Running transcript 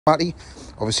Matty,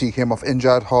 obviously you came off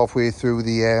injured halfway through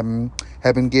the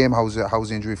Hebburn game. How's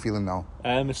the injury feeling now?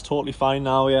 It's totally fine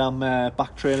now. Yeah, I'm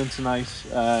back training tonight,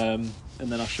 and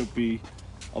then I should be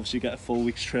obviously get a full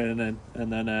week's training in,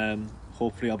 and then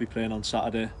hopefully I'll be playing on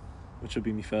Saturday, which will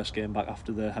be my first game back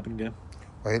after the Hebburn game.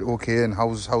 Right, okay. And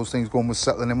how's things going with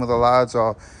settling in with the lads,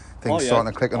 or things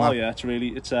starting to click on that? Yeah,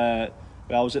 it's I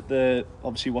was at the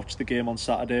obviously watched the game on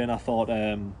Saturday, and I thought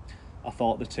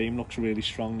the team looks really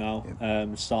strong now.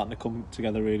 It's starting to come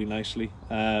together really nicely,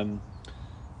 and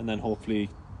then hopefully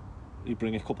you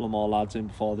bring a couple of more lads in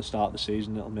before the start of the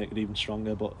season. It'll make it even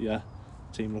stronger. But yeah,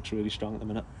 the team looks really strong at the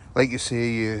minute. Like you say,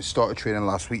 you started training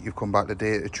last week. You've come back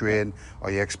today to train.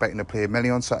 Are you expecting to play a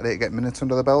milli on Saturday to get minutes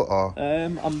under the belt, or?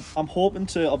 I'm hoping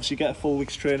to obviously get a full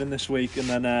week's training this week, and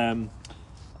then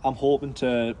I'm hoping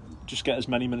to just get as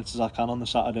many minutes as I can on the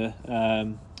Saturday.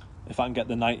 If I can get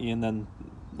the 90 in, then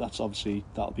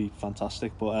that'll be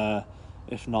fantastic. But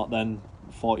if not, then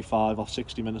 45 or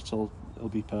 60 minutes will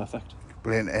be perfect.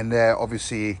 Brilliant. And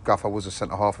obviously Gaffer was a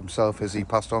centre half himself. Has he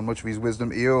passed on much of his wisdom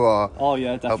to you, or? Oh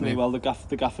yeah, definitely. Well, the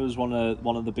Gaffer is one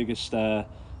of the biggest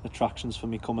attractions for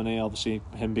me coming here. Obviously,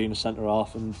 him being a centre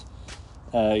half, and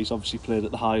he's obviously played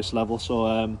at the highest level.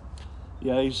 So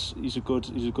yeah, he's a good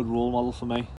role model for me.